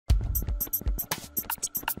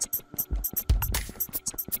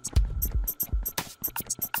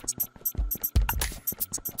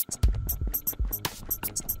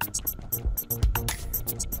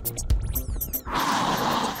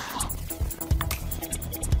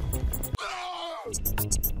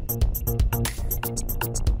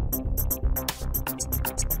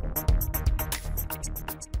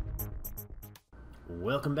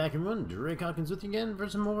Welcome back, everyone. Drake Hawkins with you again for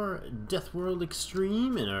some more Death World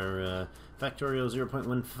Extreme in our Factorio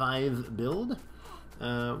 0.15 build.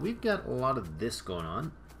 We've got a lot of this going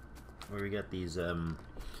on, where we got these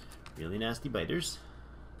really nasty biters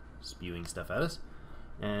spewing stuff at us.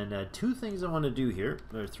 And two things I want to do here,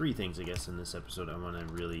 or three things I guess in this episode I want to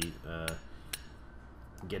really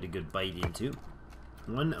get a good bite into.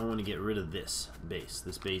 One, I want to get rid of this base.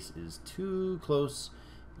 This base is too close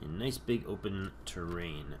in nice big open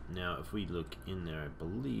terrain. Now if we look in there, I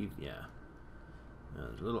believe, yeah,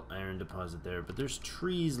 there's a little iron deposit there, but there's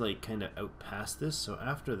trees like kind of out past this, so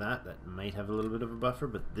after that, that might have a little bit of a buffer,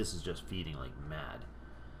 but this is just feeding like mad.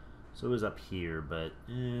 So it was up here, but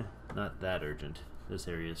not that urgent. This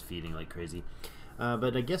area is feeding like crazy.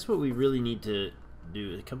 But I guess what we really need to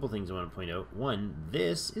do, a couple things I want to point out. One,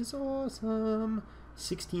 this is awesome.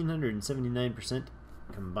 1,679%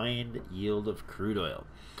 combined yield of crude oil.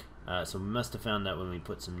 So we must have found that when we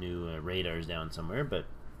put some new radars down somewhere, but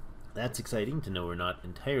that's exciting to know we're not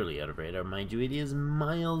entirely out of radar. Mind you, it is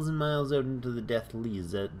miles and miles out into the deathly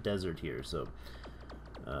desert here, so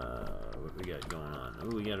what we got going on?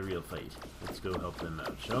 Oh, we got a real fight. Let's go help them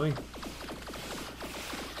out, shall we?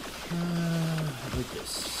 Like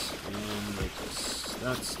this, and like this.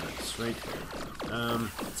 That's nice, right there.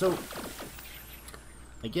 So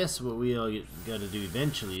I guess what we all got to do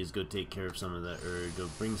eventually is go take care of some of that, or go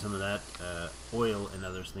bring some of that oil and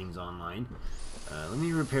other things online. Let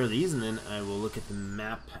me repair these, and then I will look at the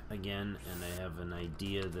map again, and I have an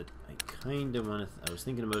idea that I kind of want to... I was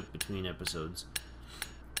thinking about between episodes,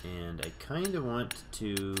 and I kind of want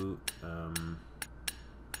to...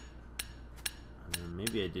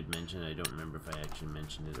 maybe I did mention it. I don't remember if I actually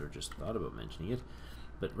mentioned it or just thought about mentioning it.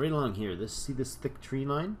 But right along here, see this thick tree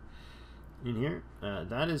line in here?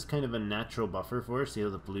 That is kind of a natural buffer for us. See how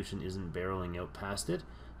the pollution isn't barreling out past it?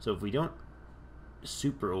 So if we don't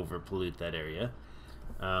super over pollute that area,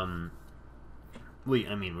 I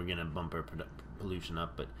mean, we're gonna bump our pollution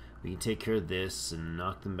up, but we can take care of this and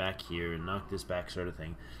knock them back here and knock this back, sort of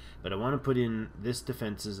thing. But I want to put in this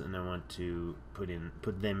defenses, and I want to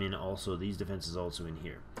put them in also, these defenses also in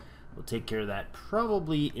here. We'll take care of that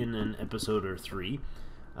probably in an episode or 3.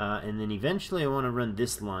 And then eventually I want to run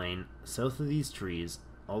this line south of these trees,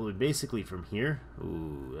 all the way basically from here.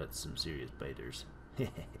 Ooh, that's some serious biters.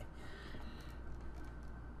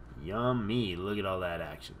 Yummy, look at all that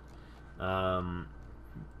action.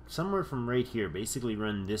 Somewhere from right here, basically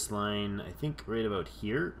run this line, I think right about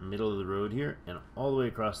here, middle of the road here, and all the way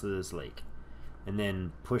across to this lake. And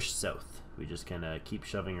then push south. We just kind of keep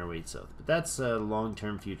shoving our way south. But that's a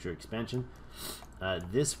long-term future expansion.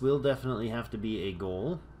 This will definitely have to be a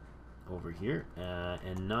goal over here,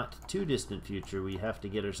 and not too distant future. We have to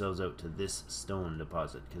get ourselves out to this stone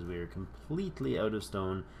deposit, because we are completely out of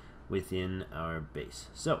stone within our base.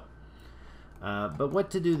 So, but what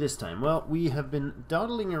to do this time? Well, we have been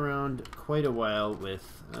dawdling around quite a while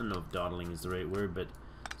with, I don't know if dawdling is the right word, but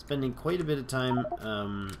spending quite a bit of time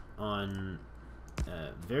on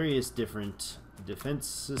various different defense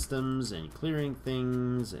systems and clearing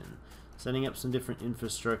things and setting up some different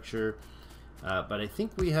infrastructure. But I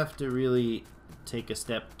think we have to really take a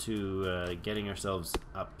step to getting ourselves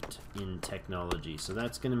up in technology. So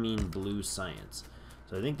that's going to mean blue science.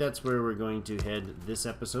 So I think that's where we're going to head this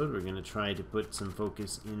episode. We're going to try to put some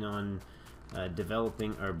focus in on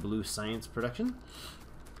developing our blue science production.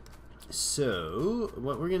 So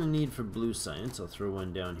what we're going to need for blue science, I'll throw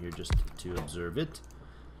one down here just to observe it.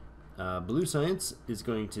 Blue science is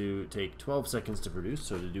going to take 12 seconds to produce,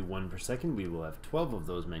 so to do 1 per second, we will have 12 of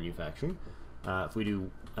those manufacturing. If we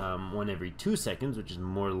do 1 every 2 seconds, which is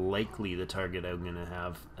more likely the target I'm going to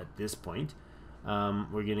have at this point,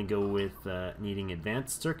 we're going to go with needing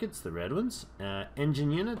advanced circuits, the red ones,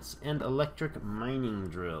 engine units, and electric mining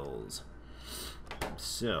drills.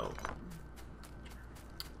 So,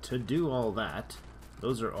 to do all that,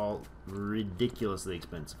 those are all ridiculously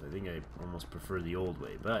expensive. I think I almost prefer the old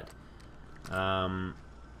way, but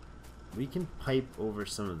we can pipe over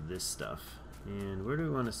some of this stuff. And where do we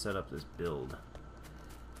want to set up this build?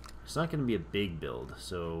 It's not going to be a big build,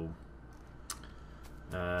 so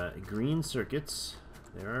green circuits,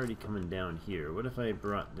 they're already coming down here. What if I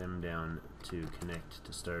brought them down to connect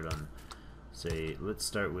to start on, say, let's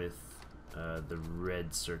start with the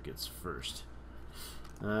red circuits first.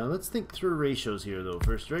 Let's think through ratios here though.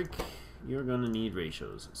 First, Rick, you're going to need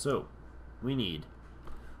ratios. So we need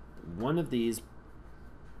one of these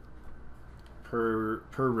per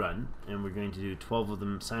run, and we're going to do 12 of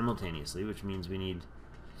them simultaneously, which means we need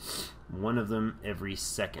one of them every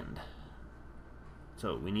second.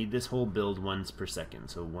 So we need this whole build once per second.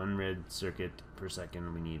 So one red circuit per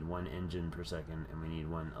second, we need one engine per second, and we need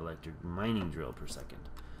one electric mining drill per second.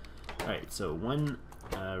 Alright, so one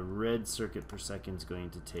red circuit per second is going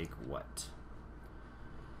to take what?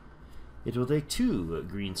 It will take 2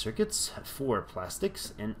 green circuits, 4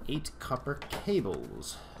 plastics, and 8 copper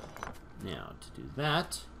cables. Now, to do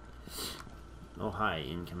that... Oh, hi,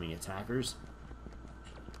 incoming attackers.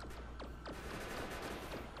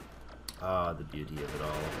 Ah, the beauty of it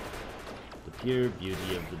all. The pure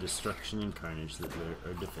beauty of the destruction and carnage that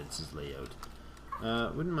our defenses lay out.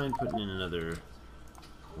 Wouldn't mind putting in another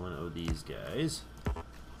one of these guys.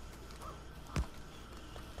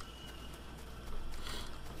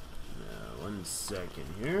 Now, 1 second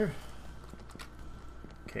here.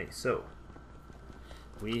 Okay, so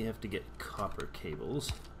we have to get copper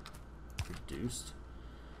cables produced.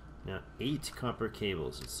 Now, 8 copper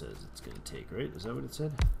cables it says it's going to take, right? Is that what it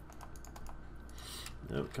said?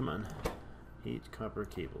 No, come on. 8 copper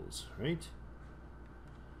cables, right?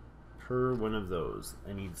 Per one of those.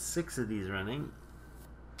 I need 6 of these running.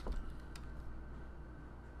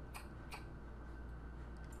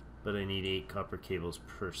 But I need 8 copper cables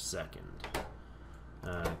per second.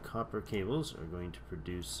 Copper cables are going to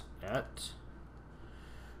produce at...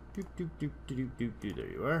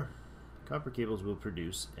 There you are. Copper cables will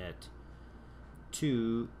produce at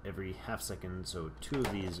 2 every half second, so 2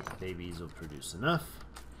 of these babies will produce enough.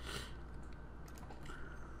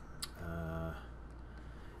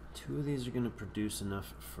 2 of these are going to produce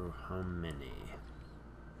enough for how many?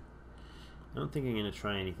 I don't think I'm going to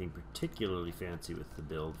try anything particularly fancy with the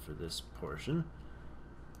build for this portion.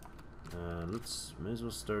 Might as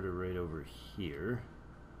well start it right over here.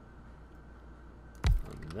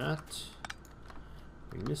 Like that.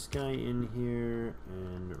 Bring this guy in here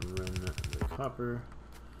and run the copper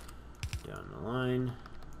down the line.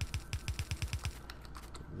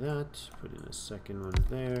 Like that. Put in a second one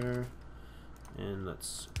there. And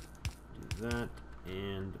let's do that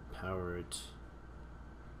and power it.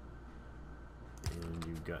 And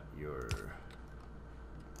you've got your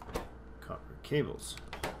copper cables.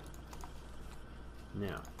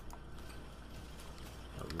 Now,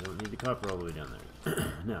 we don't need the copper all the way down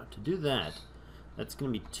there. Now, to do that, that's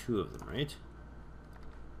going to be 2 of them, right?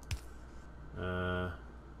 Well,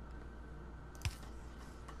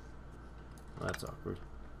 that's awkward.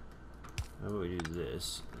 How about we do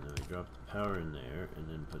this, and then we drop the power in there, and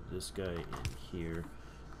then put this guy in here,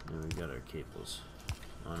 and we've got our cables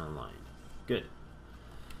on a line. Good.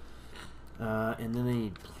 And then I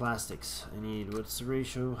need plastics. I need, what's the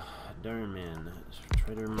ratio? Darn man,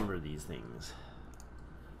 try to remember these things.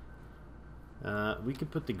 We could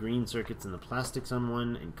put the green circuits and the plastics on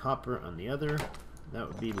one and copper on the other. That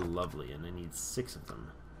would be lovely, and I need 6 of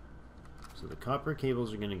them. So the copper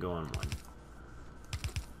cables are going to go on one.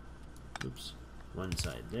 Oops, one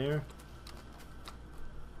side there.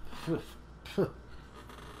 The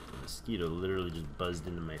mosquito literally just buzzed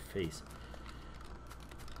into my face.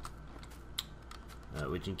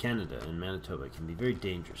 Which in Canada and Manitoba can be very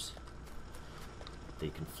dangerous. They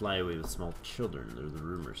can fly away with small children, the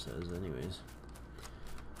rumor says, anyways.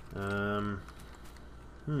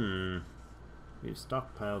 We've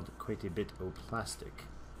stockpiled quite a bit of plastic.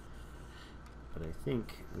 But I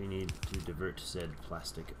think we need to divert said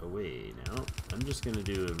plastic away now. I'm just going to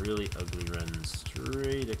do a really ugly run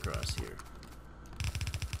straight across here.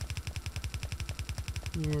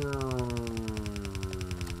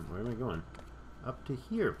 Where am I going? Up to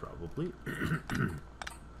here, probably.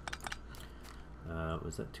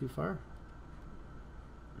 Was that too far?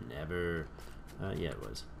 Never. Yeah, it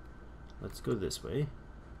was. Let's go this way.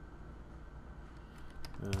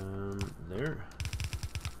 There.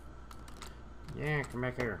 Yeah, come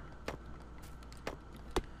back here.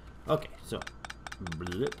 Okay, so.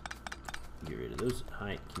 Blip. Get rid of those.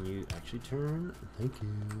 Hi, can you actually turn? Thank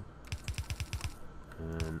you.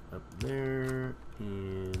 And up there,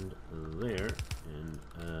 and there, and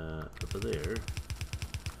up there.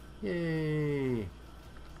 Yay!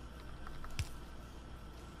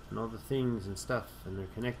 And all the things and stuff, and they're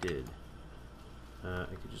connected. I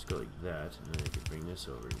could just go like that, and then I could bring this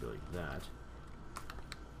over and go like that.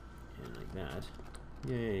 And like that.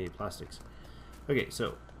 Yay, plastics. Okay,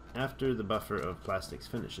 so after the buffer of plastics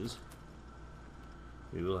finishes,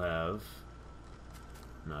 we will have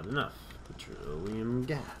not enough petroleum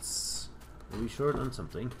gas. Are we short on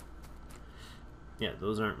something? Yeah,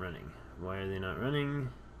 those aren't running. Why are they not running?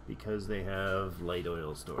 Because they have light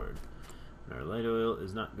oil stored. And our light oil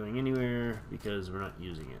is not going anywhere because we're not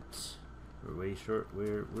using it. We're way short.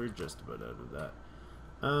 We're just about out of that.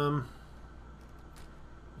 I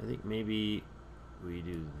think maybe we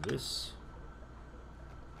do this.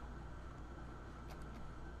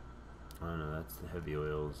 Oh no, that's the heavy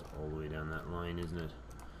oils all the way down that line, isn't it?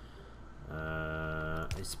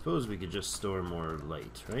 I suppose we could just store more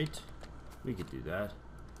light, right? We could do that.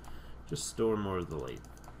 Just store more of the light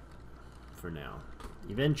for now.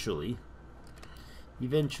 Eventually,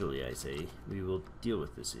 I say, we will deal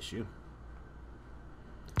with this issue.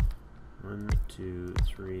 1, 2,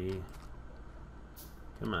 3.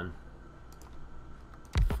 Come on.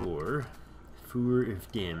 4. 4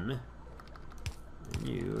 of them. And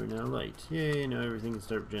you are now light. Yay, now everything can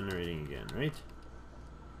start generating again, right?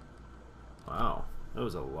 Wow, that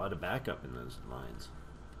was a lot of backup in those lines.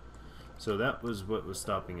 So that was what was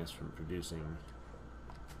stopping us from producing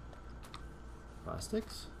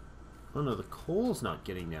plastics? Oh no, the coal's not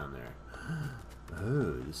getting down there.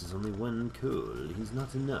 Oh, this is only one coal. He's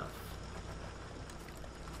not enough.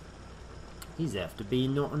 He's after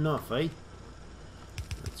being not enough, eh?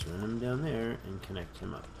 Let's run him down there and connect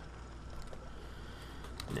him up.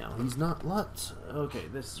 Now he's not lots. Okay,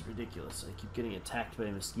 this is ridiculous. I keep getting attacked by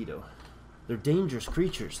a mosquito. They're dangerous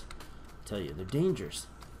creatures. I tell you, they're dangerous.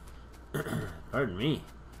 Pardon me.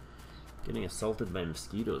 Getting assaulted by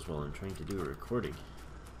mosquitoes while I'm trying to do a recording.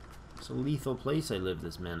 It's a lethal place I live,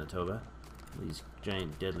 this Manitoba. These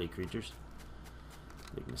giant deadly creatures.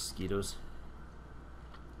 Big mosquitoes.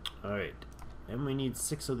 Alright. And we need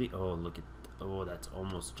 6 of the... Oh, look at... Oh, that's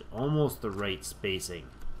almost the right spacing.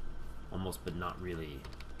 Almost, but not really.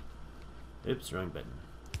 Oops, wrong button.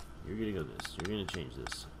 You're gonna go this. You're gonna change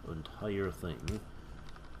this entire thing.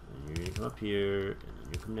 And you're gonna come up here, and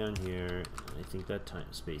then you come down here, and I think that time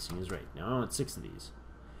spacing is right. Now I want 6 of these.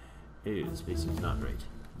 Hey, the spacing is not right.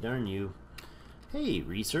 Darn you. Hey,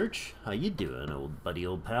 research. How you doing, old buddy,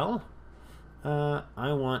 old pal? I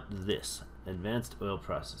want this. Advanced oil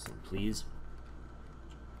processing, please.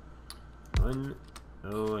 1.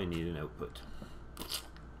 Oh, I need an output.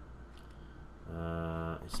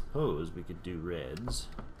 I suppose we could do reds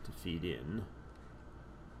to feed in.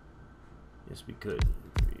 Yes, we could.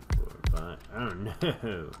 3, 4, 5. Oh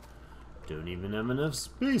no! Don't even have enough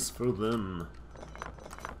space for them.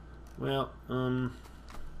 Well, 1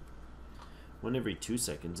 every 2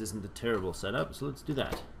 seconds isn't a terrible setup, so let's do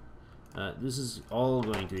that. This is all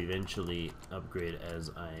going to eventually upgrade as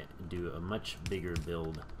I do a much bigger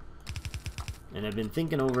build. And I've been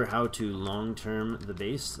thinking over how to long-term the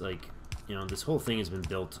base. Like, you know, this whole thing has been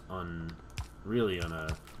built on, really on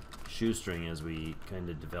a shoestring as we kind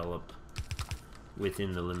of develop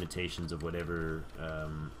within the limitations of whatever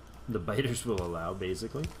the biters will allow,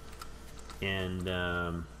 basically. And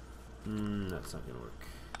that's not going to work.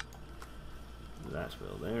 That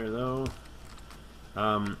will there, though.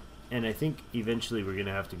 And I think eventually we're going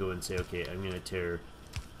to have to go and say, okay, I'm going to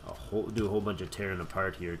do a whole bunch of tearing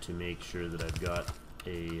apart here to make sure that I've got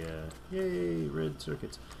a, yay, red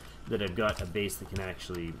circuits, that I've got a base that can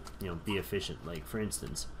actually, you know, be efficient. Like, for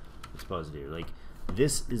instance, let's pause it here. Like,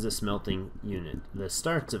 this is a smelting unit. The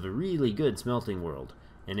starts of a really good smelting world,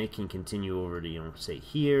 and it can continue over to, you know, say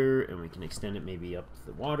here, and we can extend it maybe up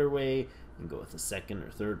the waterway and go with a 2nd or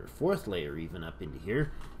 3rd or 4th layer even up into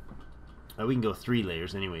here. We can go 3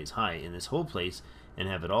 layers anyways high in this whole place and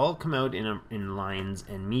have it all come out in lines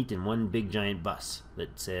and meet in one big giant bus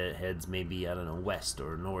that heads maybe, I don't know, west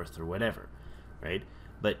or north or whatever, right?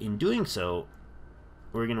 But in doing so,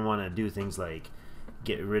 we're going to want to do things like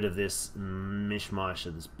get rid of this mishmash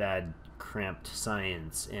of this bad cramped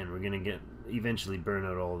science, and we're going to eventually burn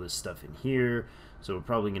out all this stuff in here. So we're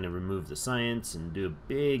probably going to remove the science and do a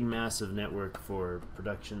big massive network for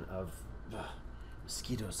production of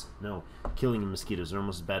mosquitoes. No, killing mosquitoes are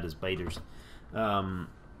almost as bad as biters.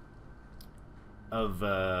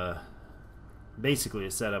 Basically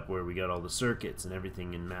a setup where we got all the circuits and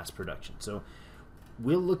everything in mass production. So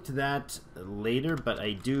we'll look to that later, but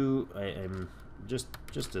I'm just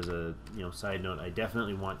as a, you know, side note, I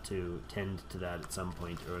definitely want to tend to that at some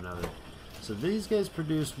point or another. So these guys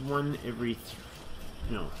produce 1 every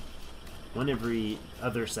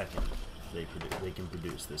other second. They can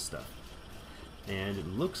produce this stuff. And it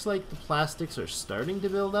looks like the plastics are starting to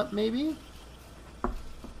build up, maybe?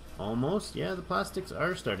 Almost. Yeah, the plastics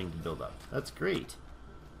are starting to build up. That's great.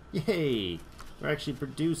 Yay! We're actually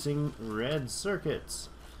producing red circuits.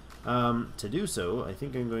 To do so, I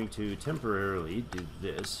think I'm going to temporarily do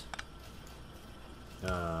this,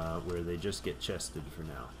 where they just get chested for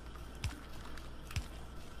now.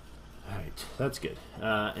 Alright, that's good.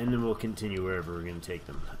 And then we'll continue wherever we're going to take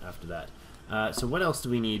them after that. So what else do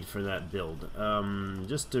we need for that build?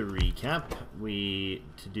 Just to recap,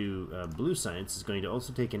 to do blue science is going to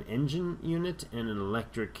also take an engine unit and an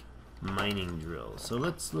electric mining drill. So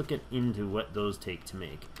let's look into what those take to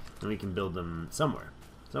make. And we can build them somewhere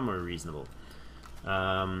reasonable.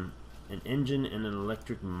 An engine and an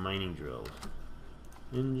electric mining drill.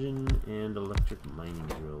 Engine and electric mining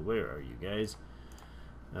drill. Where are you guys?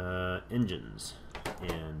 Engines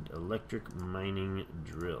and electric mining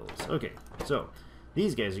drills. Okay, so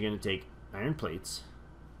these guys are going to take iron plates,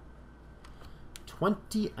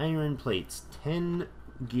 20 iron plates, 10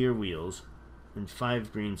 gear wheels, and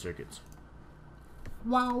 5 green circuits.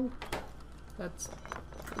 Wow, that's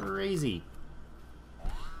crazy.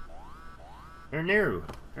 No,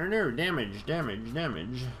 damage.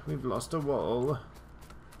 We've lost a wall.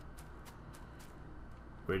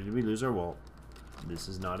 Where did we lose our wall? This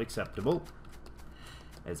is not acceptable.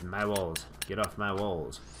 It's my walls. Get off my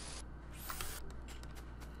walls.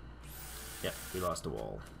 Yep, we lost a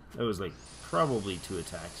wall. That was like probably 2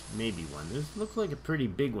 attacks, maybe 1. This looks like a pretty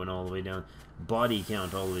big one all the way down. Body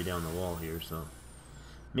count all the way down the wall here, so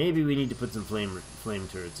maybe we need to put some flame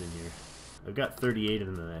turrets in here. I've got 38 of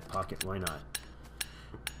them in my pocket. Why not?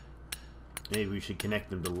 Maybe we should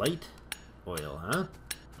connect them to light oil, huh?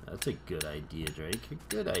 That's a good idea, Drake. A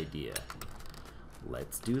good idea.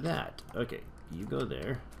 Let's do that. Okay, you go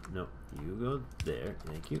there. No, you go there.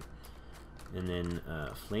 Thank you. And then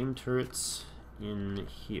flame turrets in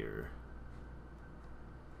here.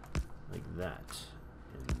 Like that.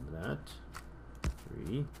 And that.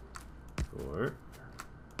 3, 4,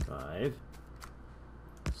 5,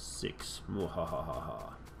 6.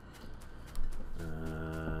 Mwahahaha.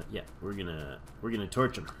 Yeah, we're gonna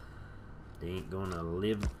torch them. They ain't gonna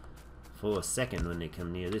live for a second when they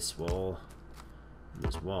come near this wall.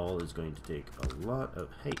 This wall is going to take a lot of,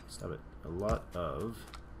 hey, stop it, a lot of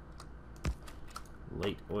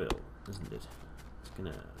light oil, isn't it? It's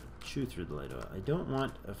gonna chew through the light oil. I don't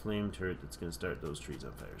want a flame turret that's gonna start those trees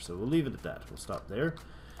on fire, so we'll leave it at that. We'll stop there,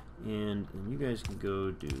 and you guys can go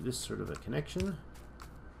do this sort of a connection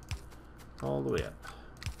all the way up.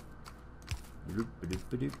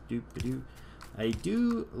 I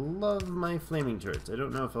do love my flaming turrets. I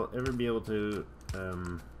don't know if I'll ever be able to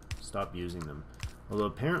stop using them. Although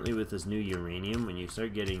apparently with this new uranium, when you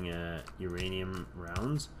start getting uranium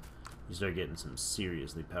rounds, you start getting some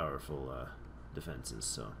seriously powerful defenses.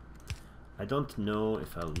 So I don't know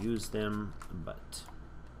if I'll use them, but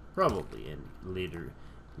probably in later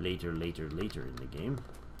in the game.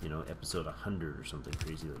 You know, episode 100 or something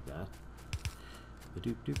crazy like that.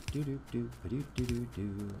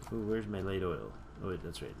 Oh, where's my light oil? Oh wait,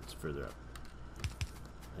 that's right, it's further up.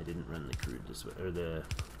 I didn't run the crude this way, or the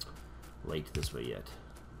light this way yet.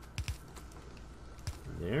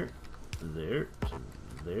 There, there,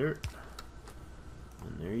 there,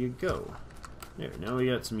 and there you go. There, now we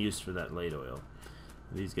got some use for that light oil.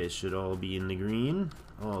 These guys should all be in the green.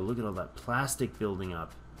 Oh, look at all that plastic building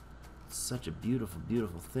up. It's such a beautiful,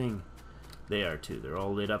 beautiful thing. They are too. They're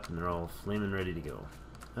all lit up and they're all flaming ready to go.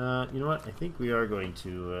 You know what? I think we are going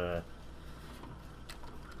to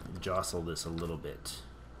jostle this a little bit.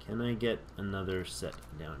 Can I get another set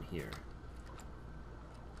down here?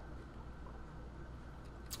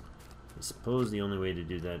 I suppose the only way to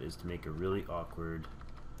do that is to make a really awkward,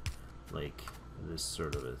 like this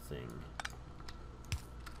sort of a thing.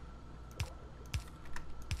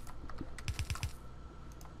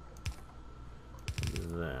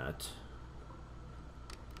 That.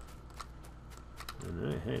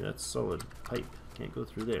 And hey, that's solid pipe. Can't go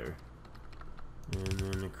through there. And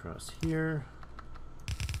then across here.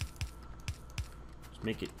 Just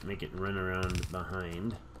make it run around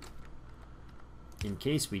behind. In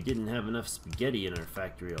case we didn't have enough spaghetti in our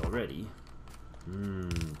factory already.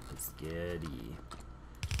 Spaghetti.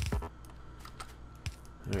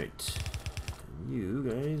 Alright. You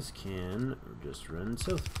guys can just run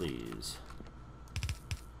south, please.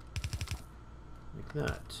 Like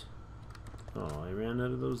that. Oh, I ran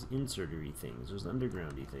out of those insertery things, those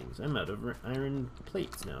undergroundy things. I'm out of iron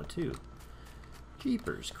plates now, too.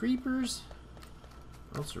 Jeepers creepers.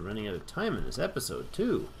 Also running out of time in this episode,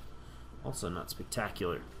 too. Also not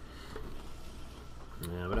spectacular.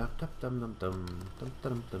 Alright.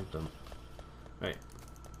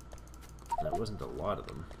 That wasn't a lot of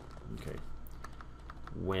them. Okay.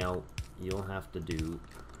 Well, you'll have to do...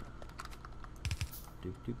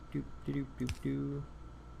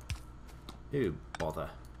 Oh, bother.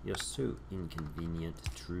 You're so inconvenient,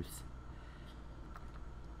 truth.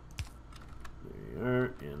 There we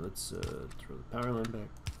are, and let's throw the power line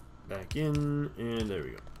back in, and there we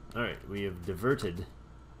go. Alright, we have diverted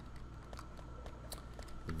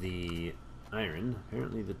the iron.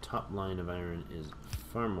 Apparently the top line of iron is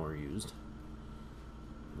far more used.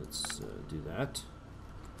 Let's do that.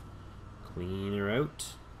 Clean her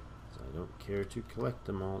out. So I don't care to collect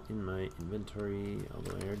them all in my inventory,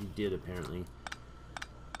 although I already did apparently.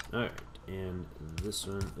 Alright, and this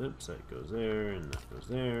one, oops, that goes there, and that goes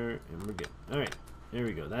there, and we're good. Alright, there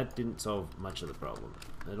we go. That didn't solve much of the problem.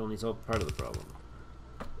 That only solved part of the problem.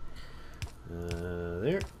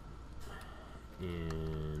 There.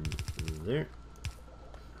 And there.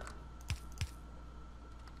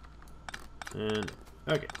 And,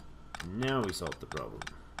 okay. Now we solved the problem.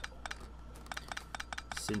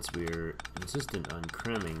 Since we're insistent on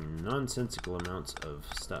cramming nonsensical amounts of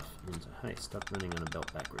stuff into, hi, stop running on a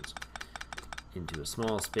belt backwards, into a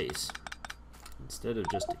small space, instead of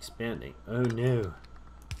just expanding. Oh no!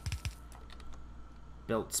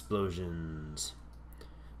 Belt explosions.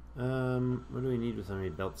 What do we need with how many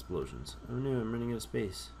belt explosions? Oh no, I'm running out of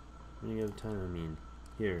space. Running out of time, I mean.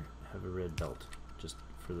 Here, have a red belt. Just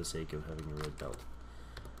for the sake of having a red belt.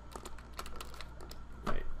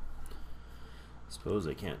 Right. Suppose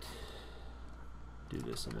I can't do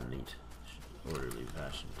this in a neat, orderly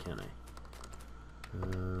fashion, can I?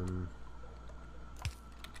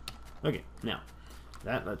 Okay, now,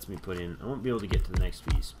 that lets me put in, I won't be able to get to the next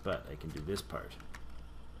piece, but I can do this part.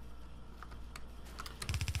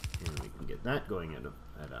 And we can get that going at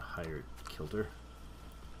a higher kilter.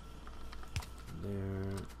 There,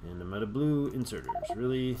 and I'm out of blue inserters.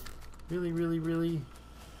 Really? Really, really, really?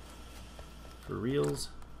 For reals?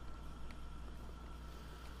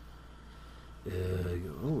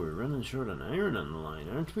 Oh, we're running short on iron on the line,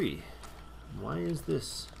 aren't we? Why is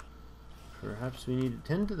this? Perhaps we need to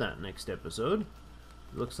tend to that next episode.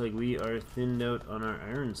 Looks like we are thinned out on our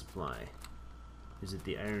iron supply. Is it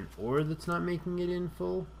the iron ore that's not making it in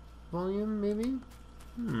full volume, maybe?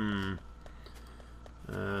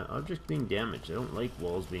 Object being damaged. I don't like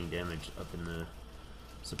walls being damaged up in the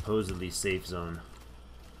supposedly safe zone.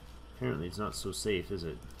 Apparently it's not so safe, is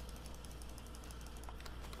it?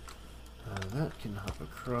 That can hop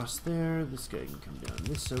across there. This guy can come down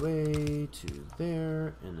this way to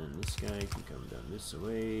there, and then this guy can come down this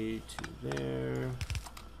way to there,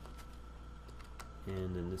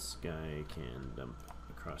 and then this guy can dump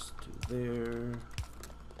across to there,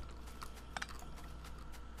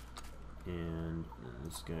 and then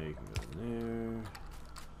this guy can go in there,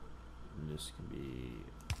 and this can be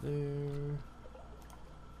there.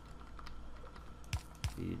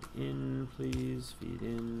 Feed in, please. Feed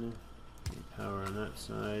in. Give me power on that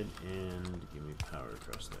side, and give me power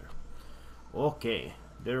across there. Okay,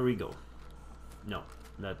 there we go. No,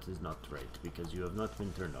 that is not right, because you have not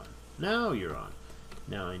been turned on. Now you're on.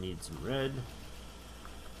 Now I need some red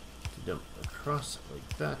to dump across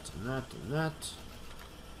like that, and that, and that.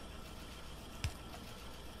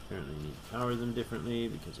 Apparently I need to power them differently,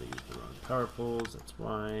 because I used the wrong power poles, that's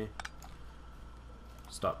why.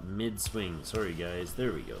 Stop mid-swing. Sorry guys,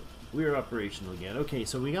 there we go. We're operational again. Okay,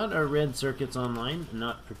 so we got our red circuits online,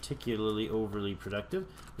 not particularly overly productive.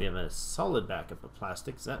 We have a solid backup of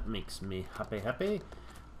plastics. That makes me happy.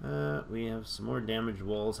 We have some more damaged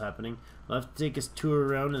walls happening. We'll have to take a tour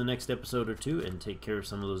around in the next episode or two and take care of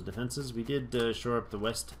some of those defenses. We did shore up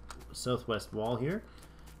the southwest wall here.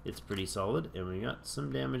 It's pretty solid, and we got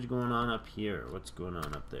some damage going on up here. What's going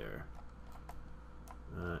on up there?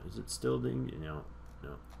 Is it still ding? No,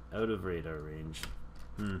 out of radar range.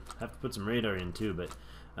 Have to put some radar in too, but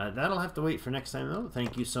that'll have to wait for next time though.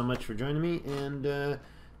 Thank you so much for joining me, and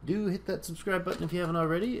do hit that subscribe button if you haven't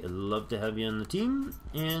already. I'd love to have you on the team,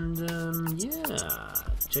 and yeah,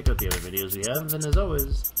 check out the other videos we have, and as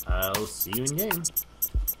always, I'll see you in game.